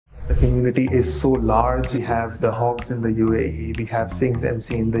community is so large. We have the Hogs in the UAE, we have Singh's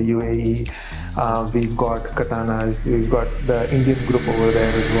MC in the UAE, we've got Katanas, we've got the Indian group over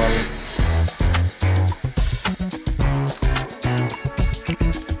there as well.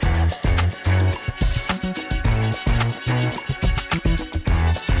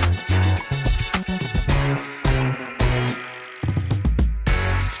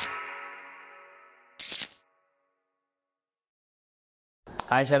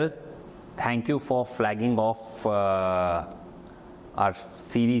 Hi Sharad, thank you for flagging off our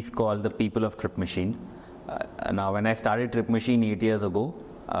series called The People of Trip Machine. Now when I started Trip Machine 8 years ago,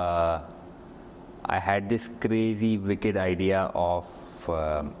 I had this crazy wicked idea of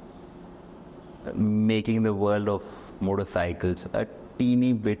making the world of motorcycles a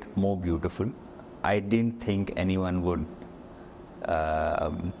teeny bit more beautiful. I didn't think anyone would,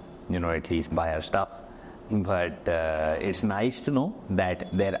 at least buy our stuff. But it's nice to know that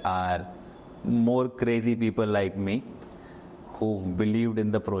there are more crazy people like me who've believed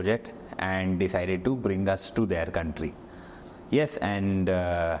in the project and decided to bring us to their country. Yes, and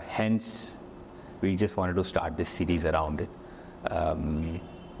hence we just wanted to start this series around it.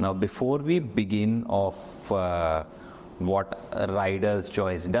 Now, before we begin of what a rider's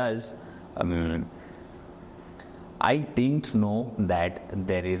choice does, I didn't know that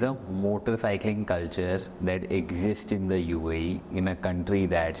there is a motorcycling culture that exists in the UAE, in a country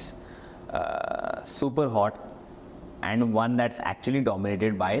that's super hot and one that's actually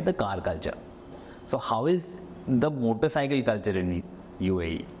dominated by the car culture. So how is the motorcycle culture in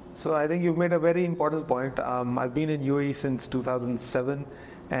UAE? So I think you've made a very important point. I've been in UAE since 2007,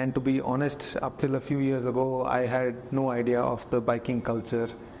 and to be honest, up till a few years ago, I had no idea of the biking culture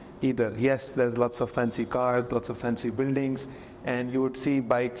either. Yes, there's lots of fancy cars, lots of fancy buildings, and you would see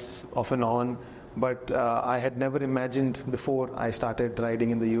bikes off and on, but I had never imagined before I started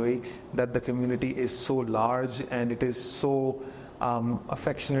riding in the UAE that the community is so large and it is so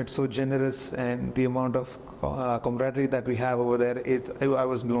affectionate, so generous, and the amount of camaraderie that we have over there, I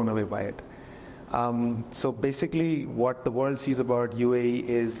was blown away by it. So basically what the world sees about UAE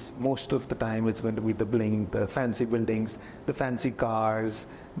is most of the time it's going to be the bling, the fancy buildings, the fancy cars,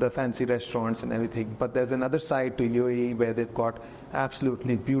 the fancy restaurants and everything. But there's another side to UAE where they've got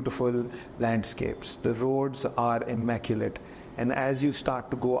absolutely beautiful landscapes. The roads are immaculate. And as you start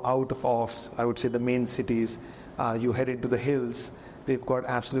to go out of, I would say, the main cities, you head into the hills. They've got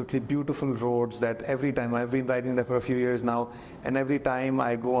absolutely beautiful roads that every time, I've been riding there for a few years now, and every time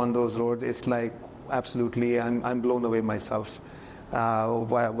I go on those roads, it's like absolutely, I'm blown away myself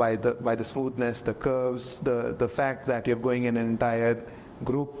by the smoothness, the curves, the fact that you're going in an entire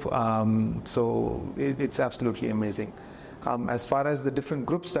group. So it's absolutely amazing. As far as the different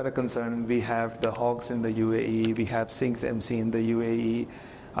groups that are concerned, we have the Hogs in the UAE, we have Singh's MC in the UAE.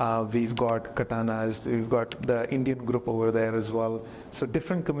 We've got Katanas, we've got the Indian group over there as well. So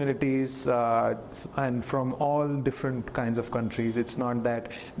different communities and from all different kinds of countries. It's not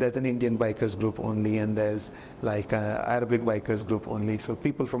that there's an Indian bikers group only and there's like an Arabic bikers group only. So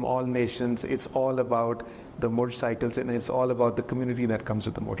people from all nations, it's all about the motorcycles and it's all about the community that comes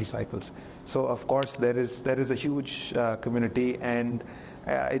with the motorcycles. So of course there is a huge community, and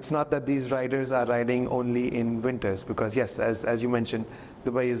it's not that these riders are riding only in winters, because yes, as you mentioned,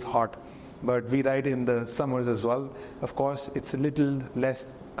 Dubai is hot, but we ride in the summers as well. Of course, it's a little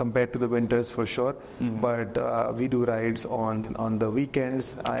less compared to the winters for sure, but we do rides on the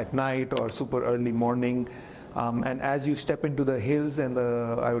weekends, at night or super early morning. And as you step into the hills and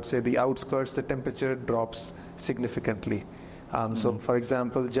I would say the outskirts, the temperature drops significantly. So for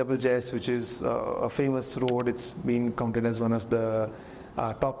example, Jebel Jais, which is a famous road, it's been counted as one of the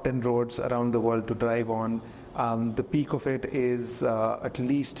top 10 roads around the world to drive on. The peak of it is at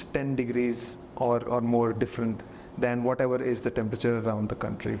least 10 degrees or more different than whatever is the temperature around the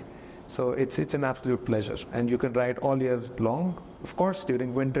country. So it's an absolute pleasure, and you can ride all year long. Of course,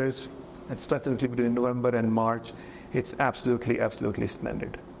 during winters, and specifically between November and March, it's absolutely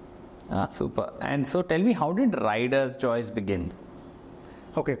splendid. Super. And so tell me, how did rider's choice begin?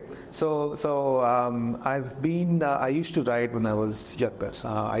 Okay, so I used to ride when I was younger.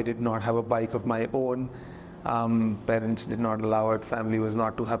 I did not have a bike of my own. Parents did not allow it. Family was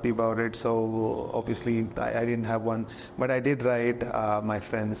not too happy about it. So obviously I didn't have one. But I did ride my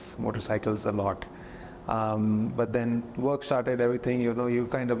friends' motorcycles a lot. But then work started, everything, you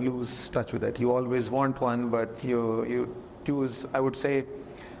kind of lose touch with it. You always want one, but you choose, I would say,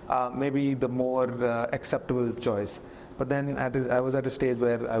 maybe the more acceptable choice. But then I was at a stage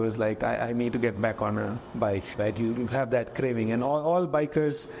where I was like, I need to get back on a bike, right? You have that craving, and all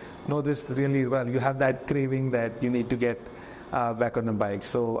bikers know this really well. You have that craving that you need to get back on a bike.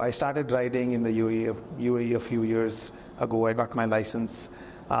 So I started riding in the UAE a few years ago. I got my license,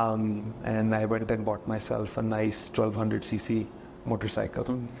 and I went and bought myself a nice 1200cc motorcycle,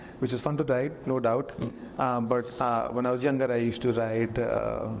 which is fun to ride, no doubt. But when I was younger, I used to ride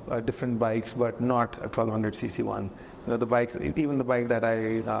different bikes, but not a 1200cc one. You know, the bikes, even the bike that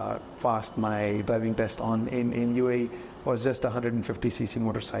I passed my driving test on in UAE was just a 150cc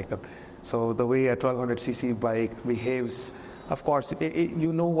motorcycle. So the way a 1200cc bike behaves, of course,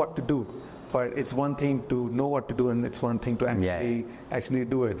 you know what to do, but it's one thing to know what to do, and it's one thing to actually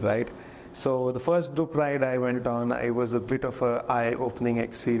do it, right? So the first group ride I went on, it was a bit of an eye-opening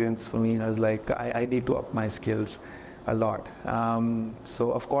experience for me. I was like, I need to up my skills a lot.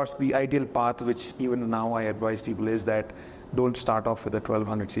 So of course, the ideal path, which even now I advise people, is that don't start off with a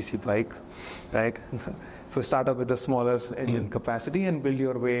 1200cc bike, right? So start off with a smaller engine capacity and build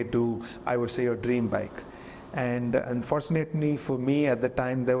your way to, I would say, your dream bike. And unfortunately for me at the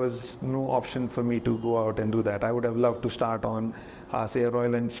time, there was no option for me to go out and do that. I would have loved to start on, say, a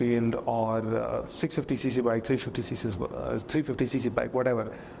Royal Enfield or 650cc bike, 350cc bike,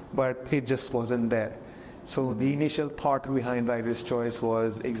 whatever. But it just wasn't there. So the initial thought behind Rider's Choice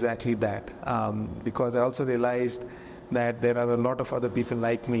was exactly that, because I also realized that there are a lot of other people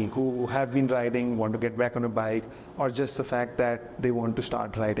like me who have been riding, want to get back on a bike, or just the fact that they want to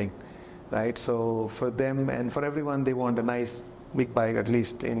start riding. Right, so for them and for everyone, they want a nice big bike. At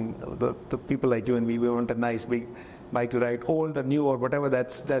least in the people like you and me, we want a nice big bike to ride, old or new or whatever.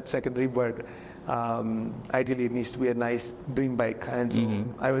 That's secondary, but ideally it needs to be a nice dream bike. And so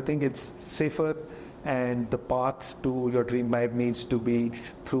I would think it's safer, and the path to your dream bike needs to be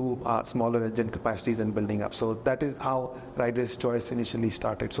through smaller engine capacities and building up. So that is how Rider's Choice initially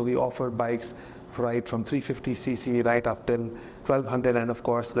started. So we offer bikes right from 350cc right up till 1200, and of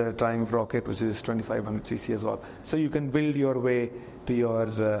course the Triumph Rocket, which is 2500cc as well. So you can build your way to your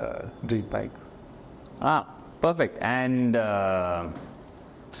dream bike. Perfect. And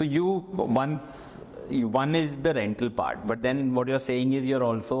so one is the rental part, but then what you're saying is you're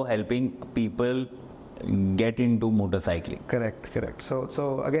also helping people get into motorcycling. Correct.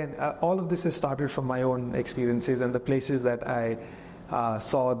 So again, all of this has started from my own experiences and the places that I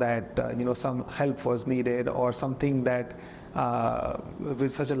saw that some help was needed, or something that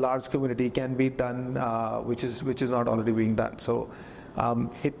with such a large community can be done, which is not already being done. So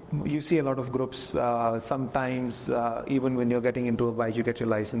you see a lot of groups. Sometimes even when you're getting into a bike, you get your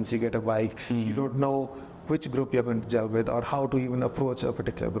license, you get a bike, you don't know which group you're going to gel with or how to even approach a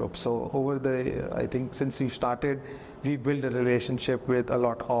particular group. So I think since we started, we've built a relationship with a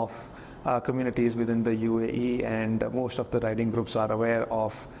lot of communities within the UAE, and most of the riding groups are aware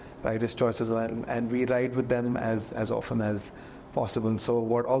of Rider's Choice as well, and we ride with them as often as possible. So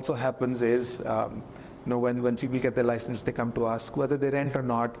what also happens is, when people get their license, they come to us, whether they rent or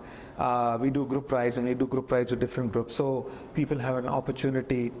not. We do group rides, and we do group rides with different groups. So people have an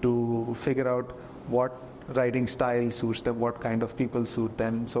opportunity to figure out what riding style suits them, what kind of people suit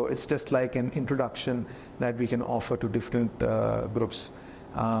them. So it's just like an introduction that we can offer to different groups.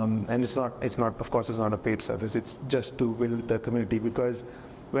 And it's not, of course, it's not a paid service. It's just to build the community, because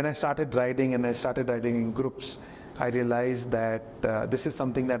when I started riding and I started riding in groups, I realized that this is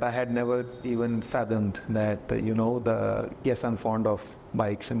something that I had never even fathomed, that, yes, I'm fond of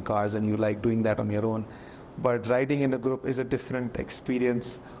bikes and cars and you like doing that on your own, but riding in a group is a different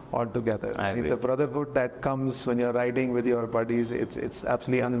experience altogether. I agree. The brotherhood that comes when you're riding with your buddies, it's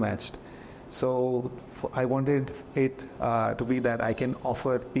absolutely unmatched. So I wanted it to be that I can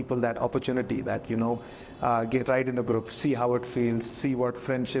offer people that opportunity, that get ride in a group, see how it feels, see what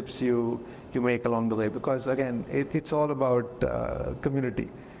friendships you make along the way. Because again, it's all about community,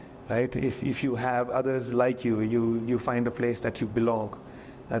 right? If you have others like you find a place that you belong.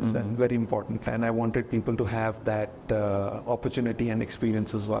 That's very important, and I wanted people to have that opportunity and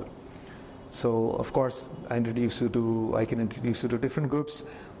experience as well. So of course, I can introduce you to different groups.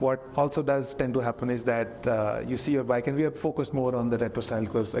 What also does tend to happen is that you see your bike, and we are focused more on the retro style,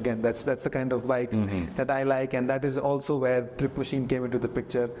 because again, that's the kind of bikes that I like, and that is also where Trip Machine came into the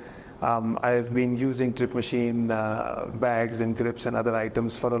picture. I've been using Trip Machine bags and grips and other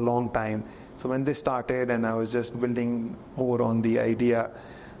items for a long time. So when they started, and I was just building over on the idea,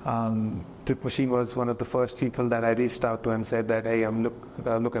 Trip Machine was one of the first people that I reached out to and said that, hey, I'm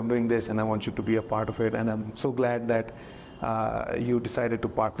doing this and I want you to be a part of it. And I'm so glad that you decided to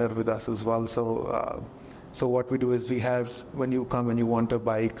partner with us as well. So what we do is when you come and you want a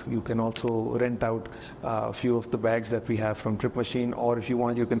bike, you can also rent out a few of the bags that we have from Trip Machine, or if you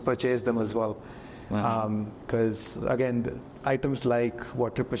want, you can purchase them as well. Because again, the items like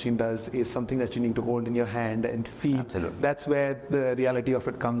what Trip Machine does is something that you need to hold in your hand and feel. Absolutely. That's where the reality of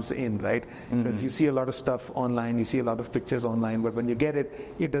it comes in, right? Because you see a lot of stuff online, you see a lot of pictures online, but when you get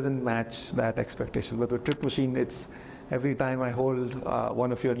it, it doesn't match that expectation. But with Trip Machine, it's every time I hold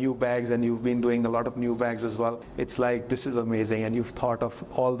one of your new bags, and you've been doing a lot of new bags as well, it's like, this is amazing, and you've thought of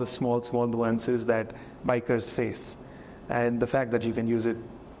all the small nuances that bikers face. And the fact that you can use it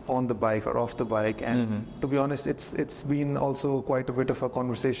on the bike or off the bike, and to be honest, it's been also quite a bit of a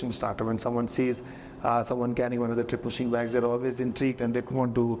conversation starter. When someone sees someone carrying one of the Trip Machine bags, they're always intrigued and they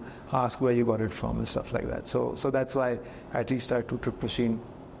want to ask where you got it from and stuff like that. So that's why I reached out to Trip Machine.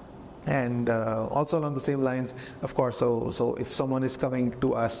 And also along the same lines, of course, so if someone is coming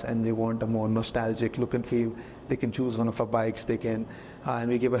to us and they want a more nostalgic look and feel, they can choose one of our bikes. They can, and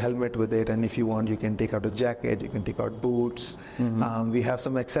we give a helmet with it. And if you want, you can take out a jacket, you can take out boots. We have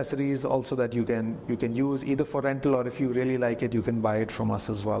some accessories also that you can use either for rental, or if you really like it, you can buy it from us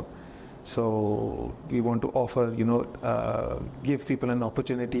as well. So we want to offer, give people an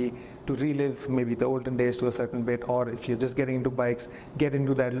opportunity to relive maybe the olden days to a certain bit, or if you're just getting into bikes, get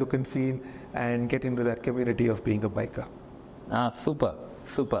into that look and feel and get into that community of being a biker. Super.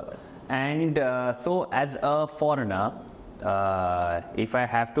 And so as a foreigner, if I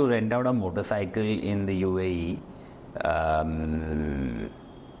have to rent out a motorcycle in the UAE,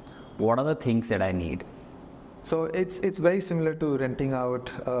 what are the things that I need? So it's very similar to renting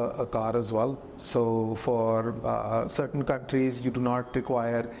out a car as well. So for certain countries, you do not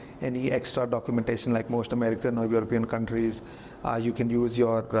require any extra documentation like most American or European countries. You can use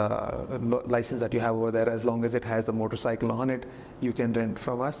your license that you have over there. As long as it has the motorcycle on it, you can rent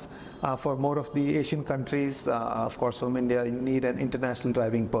from us. For more of the Asian countries, of course from India, you need an international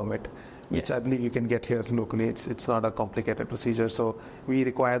driving permit, which I believe you can get here locally. It's not a complicated procedure. So we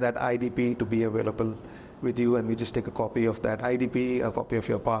require that IDP to be available with you, and we just take a copy of that IDP, a copy of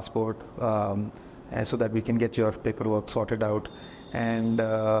your passport, and so that we can get your paperwork sorted out, and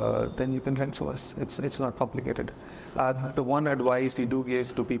then you can rent to us. It's not complicated. The one advice we do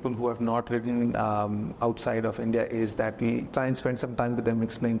give to people who have not ridden outside of India is that we try and spend some time with them,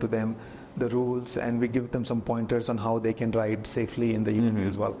 explain to them the rules, and we give them some pointers on how they can ride safely in the UAE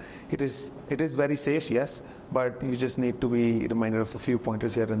as well. It is very safe, yes, but you just need to be reminded of a few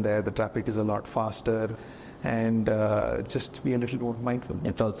pointers here and there. The traffic is a lot faster, and just be a little more mindful.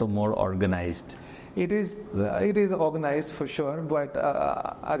 It's also more organized. It is organized for sure, but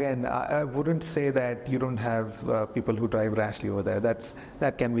again, I wouldn't say that you don't have people who drive rashly over there.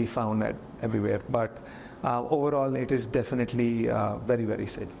 That can be found everywhere, but overall, it is definitely very, very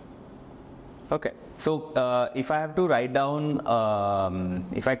safe. Okay, so if I have to write down,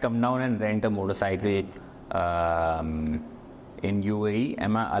 if I come down and rent a motorcycle in UAE,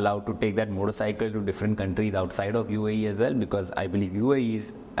 am I allowed to take that motorcycle to different countries outside of UAE as well? Because I believe UAE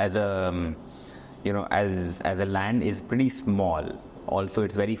is, as a land, is pretty small. Also,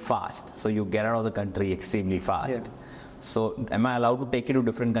 it's very fast, so you get out of the country extremely fast. Yeah. So, am I allowed to take it to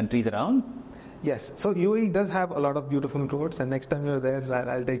different countries around? Yes, so UAE does have a lot of beautiful roads, and next time you're there,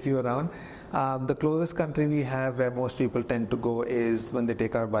 I'll take you around. The closest country we have where most people tend to go is, when they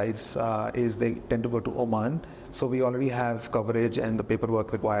take our bikes, is they tend to go to Oman. So we already have coverage and the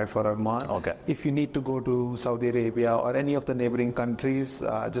paperwork required for Oman. Okay. If you need to go to Saudi Arabia or any of the neighboring countries,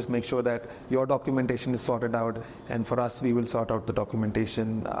 just make sure that your documentation is sorted out, and for us, we will sort out the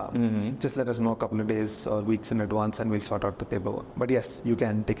documentation. Just let us know a couple of days or weeks in advance, and we'll sort out the paperwork. But yes, you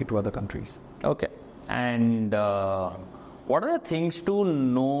can take it to other countries. Okay. And what are the things to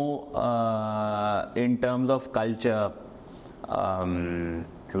know in terms of culture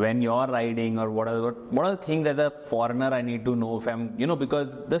when you're riding, or what are the things as a foreigner I need to know if I'm, because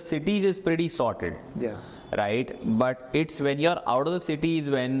the city is pretty sorted. Yeah. Right? But it's when you're out of the city is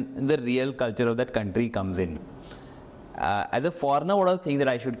when the real culture of that country comes in. As a foreigner, what are the things that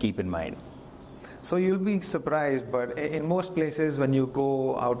I should keep in mind? So you'll be surprised, but in most places when you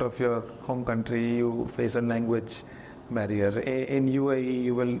go out of your home country, you face a language barrier. In UAE,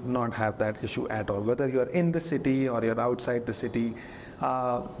 you will not have that issue at all. Whether you're in the city or you're outside the city,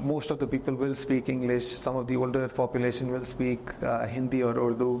 most of the people will speak English. Some of the older population will speak Hindi or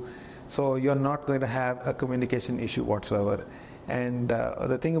Urdu. So you're not going to have a communication issue whatsoever. And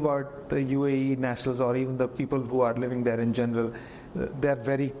the thing about the UAE nationals, or even the people who are living there in general, they're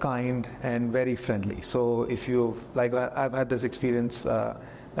very kind and very friendly. So if I've had this experience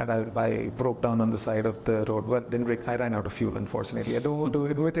that I broke down on the side of the road. Well, I ran out of fuel, unfortunately. I don't want to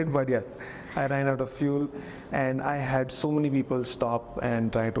admit it, but yes, I ran out of fuel, and I had so many people stop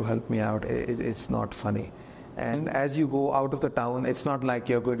and try to help me out. It's not funny. And as you go out of the town, it's not like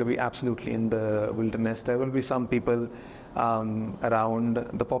you're going to be absolutely in the wilderness. There will be some people around.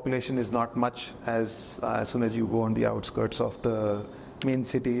 The population is not much as soon as you go on the outskirts of the main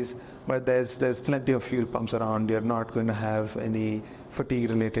cities, but there's plenty of fuel pumps around. You're not going to have any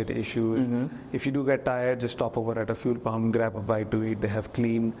fatigue-related issues. If you do get tired, just stop over at a fuel pump, grab a bite to eat. They have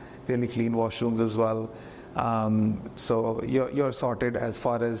really clean washrooms as well. So you're sorted as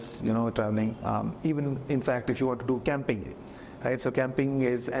far as traveling. Even in fact, if you want to do camping, right? So camping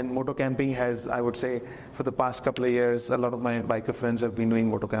and moto camping has, I would say, for the past couple of years, a lot of my biker friends have been doing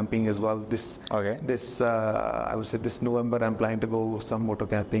moto camping as well. I would say this November, I'm planning to go some moto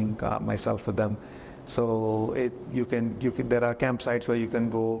camping myself with them. So there are campsites where you can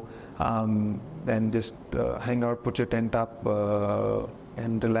go and just hang out, put your tent up,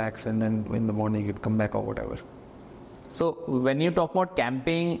 and relax, and then in the morning you'd come back or whatever. So when you talk about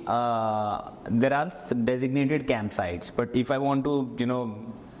camping, there are designated campsites. But if I want to,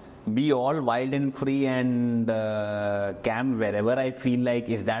 be all wild and free and camp wherever I feel like,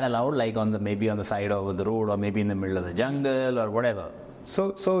 is that allowed? Like maybe on the side of the road, or maybe in the middle of the jungle, or whatever.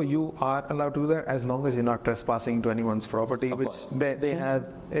 So you are allowed to do that as long as you're not trespassing to anyone's property, which they have.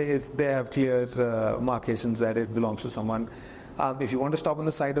 If they have clear markations that it belongs to someone. If you want to stop on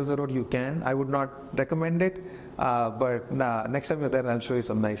the side of the road, you can. I would not recommend it, but next time you're there, I'll show you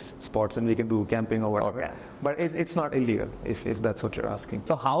some nice spots and we can do camping or whatever. Okay. But it's not illegal if that's what you're asking.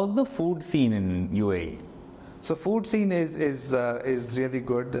 So how's the food scene in UAE? So food scene is really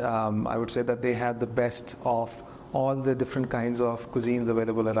good. I would say that they have the best of all the different kinds of cuisines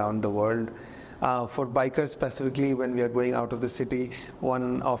available around the world. For bikers specifically, when we are going out of the city,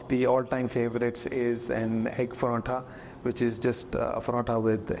 one of the all-time favorites is an egg paratha, which is just a paratha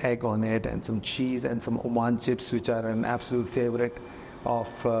with egg on it and some cheese and some Oman chips, which are an absolute favorite of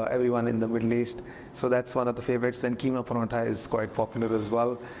everyone in the Middle East. So that's one of the favorites. And keema paratha is quite popular as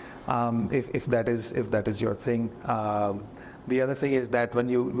well, if that is your thing. The other thing is that when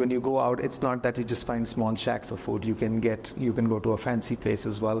you go out, it's not that you just find small shacks of food. You can go to a fancy place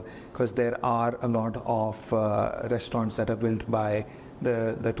as well, because there are a lot of restaurants that are built by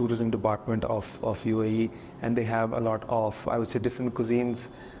the tourism department of UAE, and they have a lot of, I would say, different cuisines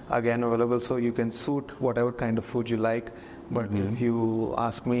again available, so you can suit whatever kind of food you like. But if you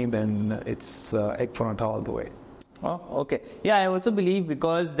ask me, then it's egg paratha all the way. Oh, okay. Yeah, I also believe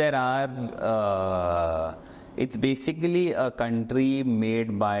because there are. It's basically a country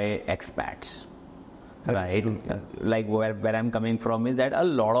made by expats, right? Like where I'm coming from is that a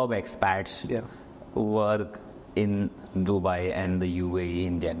lot of expats work in Dubai and the UAE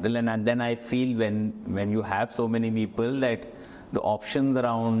in general, and then I feel when you have so many people that the options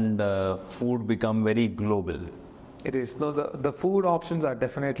around food become very global. It is. No, the food options are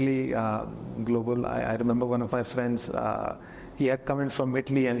definitely global. I remember one of my friends, he had come in from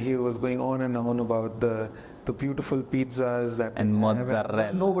Italy and he was going on and on about the beautiful pizzas that and mozzarella.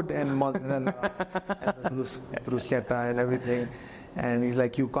 And mozzarella and the bruschetta and everything. And he's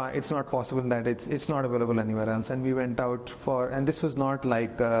like, you can't. It's not possible that it's not available anywhere else. And we went out and this was not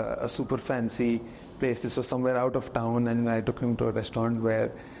like a super fancy place. This was somewhere out of town, and I took him to a restaurant where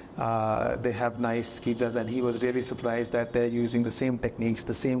they have nice pizzas, and he was really surprised that they're using the same techniques,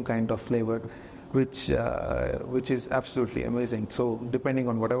 the same kind of flavor, which is absolutely amazing. So depending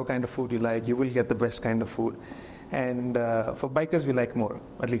on whatever kind of food you like, you will get the best kind of food. And for bikers, we like more.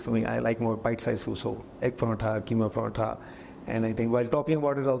 At least for me, I like more bite-sized food. So egg paratha, keema paratha. And I think while talking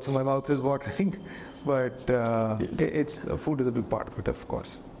about it, also my mouth is watering. But food is a big part of it, of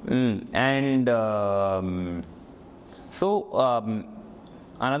course.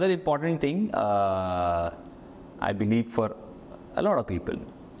 Another important thing, I believe for a lot of people,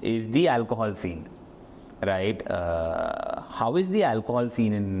 is the alcohol scene, right? How is the alcohol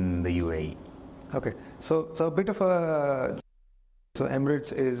scene in the UAE? Okay, so a bit of a. So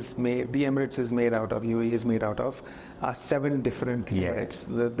Emirates is made out of, UAE is made out of 7 different Emirates.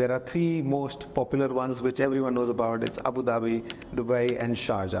 There are 3 most popular ones which everyone knows about. It's Abu Dhabi, Dubai, and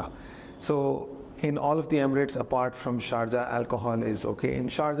Sharjah. So in all of the Emirates, apart from Sharjah, alcohol is okay. In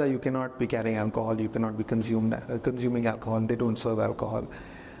Sharjah, you cannot be carrying alcohol, you cannot be consuming alcohol. They don't serve alcohol.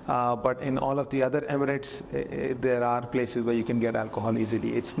 But in all of the other Emirates, there are places where you can get alcohol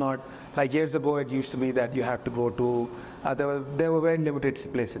easily. It's not like years ago. It used to be that you have to go to. There were very limited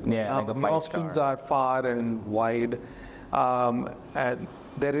places. Like the options are far and wide, and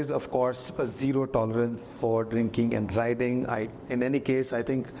there is, of course, a zero tolerance for drinking and riding. In any case, I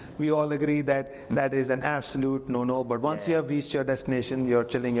think we all agree that that is an absolute no-no. But once you have reached your destination, you're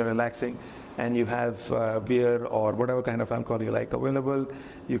chilling, you're relaxing, and you have beer or whatever kind of alcohol you like available,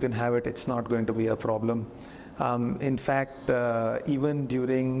 you can have it. It's not going to be a problem. In fact, even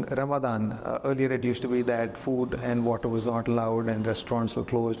during Ramadan, earlier it used to be that food and water was not allowed and restaurants were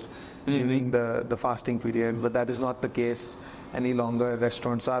closed during the fasting period, but that is not the case any longer.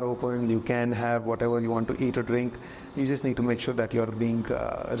 Restaurants are open, you can have whatever you want to eat or drink. You just need to make sure that you're being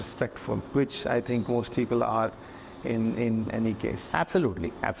respectful, which I think most people are in any case.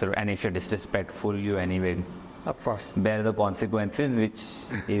 Absolutely. And if you're disrespectful, you anyway Of course. bear the consequences, which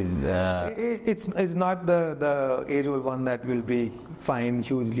is It's not the usual one that will be fined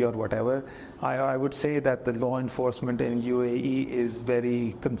hugely or whatever. I would say that the law enforcement in UAE is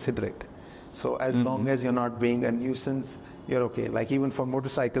very considerate. So as long as you're not being a nuisance, you're okay. Like even for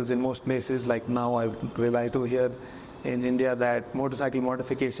motorcycles in most places, like now I've realized over here in India that motorcycle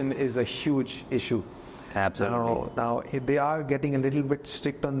modification is a huge issue. absolutely. Now they are getting a little bit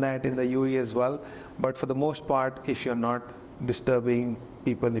strict on that in the UAE as well, but for the most part, if you're not disturbing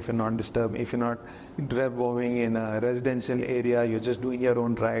people, if you're not rev bombing in a residential area, you're just doing your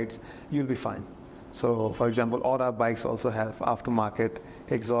own rides, you'll be fine. So for example, all our bikes also have aftermarket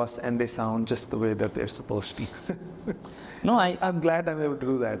exhausts and they sound just the way that they're supposed to. No, I'm glad I'm able to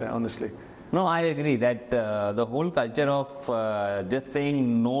do that, honestly. No, I agree that the whole culture of just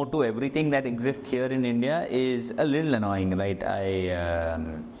saying no to everything that exists here in India is a little annoying, right?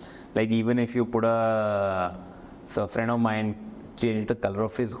 Like even if you put so a friend of mine changed the color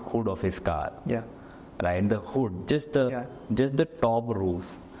of his hood of his car, Yeah. right? The hood, just the top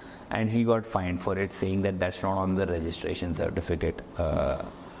roof, and he got fined for it, saying that that's not on the registration certificate.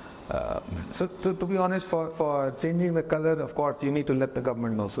 So to be honest, for changing the color, of course, you need to let the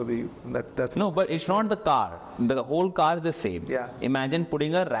government know. So that's No, but it's not the car. The whole car is the same. Yeah. Imagine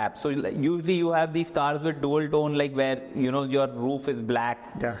putting a wrap. So usually you have these cars with dual tone, like where your roof is black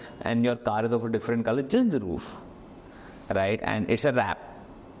Yeah. and your car is of a different color, just the roof, right? And it's a wrap.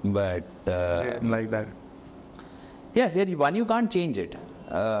 But like that. yeah, here you can't change it.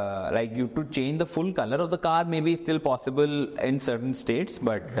 Like you to change the full color of the car maybe still possible in certain states,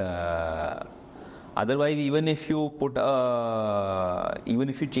 but otherwise even if you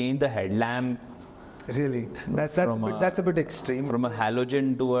change the headlamp Really, that's a bit extreme. from a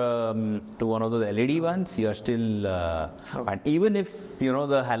halogen to one of those LED ones, you're still and even if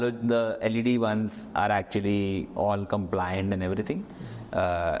the LED ones are actually all compliant and everything,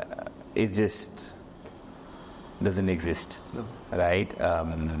 it just doesn't exist. No. Right?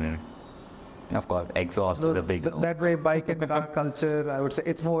 Of course, exhaust is a big no. That way, bike and car culture, I would say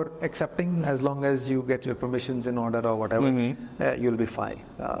it's more accepting as long as you get your permissions in order or whatever, you'll be fine.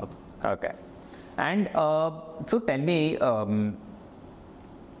 Okay. And so tell me,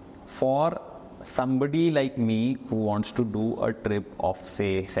 for somebody like me who wants to do a trip of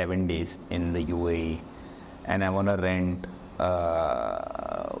say 7 days in the UAE, and I want to rent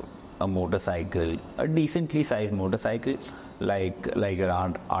a motorcycle, a decently sized motorcycle, like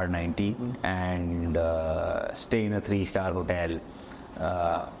around R90, and stay in a 3-star hotel.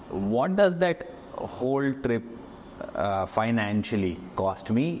 What does that whole trip financially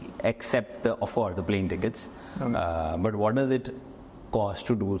cost me, except of course the plane tickets? But what does it cost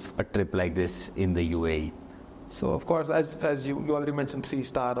to do a trip like this in the UAE? So of course, as you already mentioned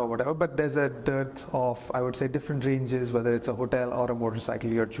 3-star or whatever, but there's a dearth of, I would say, different ranges, whether it's a hotel or a motorcycle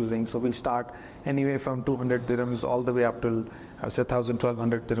you're choosing. So we start anyway from 200 dirhams all the way up till, I would say,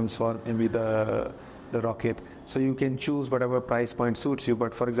 1,000-1,200 dirhams for maybe the Rocket. So you can choose whatever price point suits you.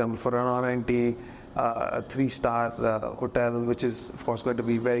 But for example, for an R90, a 3-star hotel, which is of course going to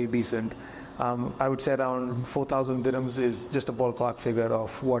be very decent, I would say around 4,000 dirhams is just a ballpark figure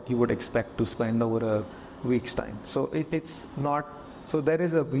of what you would expect to spend over a week's time. So it's not, so there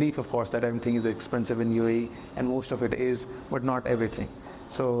is a belief of course that everything is expensive in UAE, and most of it is, but not everything.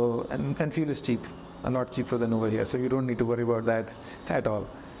 So and fuel is cheap, a lot cheaper than over here, so you don't need to worry about that at all.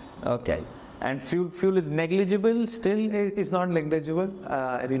 Okay. And fuel is negligible still? It's not negligible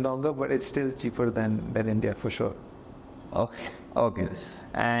any longer, but it's still cheaper than India for sure. Okay. Yes.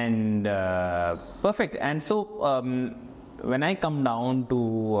 And perfect. And so when I come down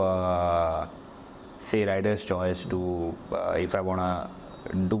to say rider's choice to if I want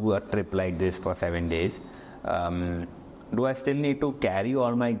to do a trip like this for 7 days, do I still need to carry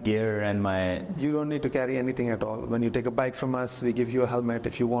all my gear and my... You don't need to carry anything at all. When you take a bike from us, we give you a helmet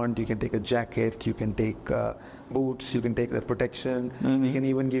if you want. You can take a jacket, you can take boots, you can take the protection. We can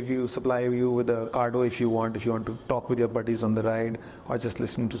even supply you with a cardo if you want to talk with your buddies on the ride or just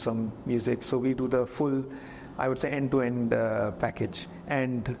listen to some music. So we do the full, I would say, end-to-end package,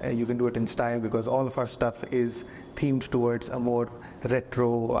 and you can do it in style because all of our stuff is themed towards a more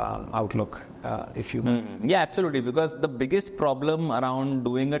retro outlook, if you. Yeah, absolutely. Because the biggest problem around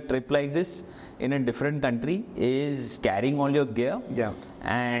doing a trip like this in a different country is carrying all your gear. Yeah.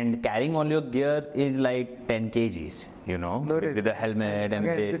 And carrying all your gear is like 10 kgs, you know, with a helmet and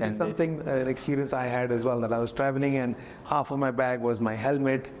again, this this and is something, an experience I had as well, that I was traveling and half of my bag was my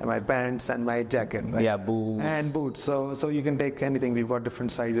helmet and my pants and my jacket. Right? Yeah, boots. And boots. So you can take anything. We've got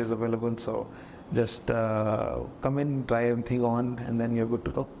different sizes available. So just come in, try everything on, and then you're good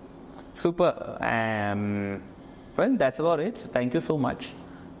to go. Super. Well, that's about it. Thank you so much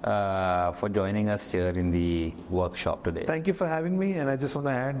for joining us here in the workshop today. Thank you for having me, and I just want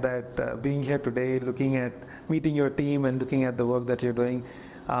to add that being here today, looking at meeting your team and looking at the work that you're doing,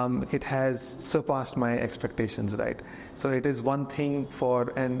 it has surpassed my expectations, right? So it is one thing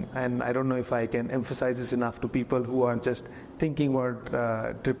for, and I don't know if I can emphasize this enough to people who are just thinking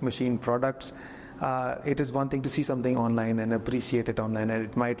about Trip Machine products. It is one thing to see something online and appreciate it online, and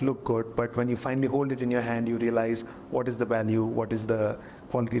it might look good, but when you finally hold it in your hand, you realize what is the value, what is the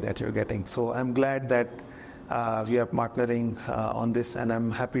quality that you're getting. So I'm glad that we are partnering on this, and I'm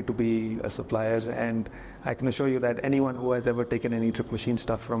happy to be a supplier, and I can assure you that anyone who has ever taken any Trip Machine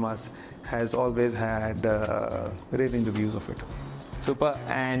stuff from us has always had raving reviews of it. Super.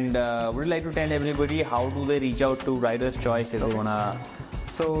 And would you like to tell everybody how do they reach out to Rider's Choice if they want to?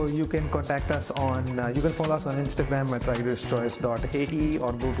 So you can contact us on, you can follow us on Instagram at riderschoice.ae,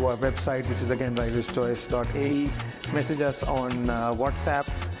 or go to our website, which is again riderschoice.ae. Message us on WhatsApp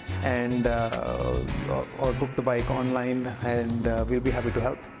and or book the bike online, and we'll be happy to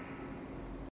help.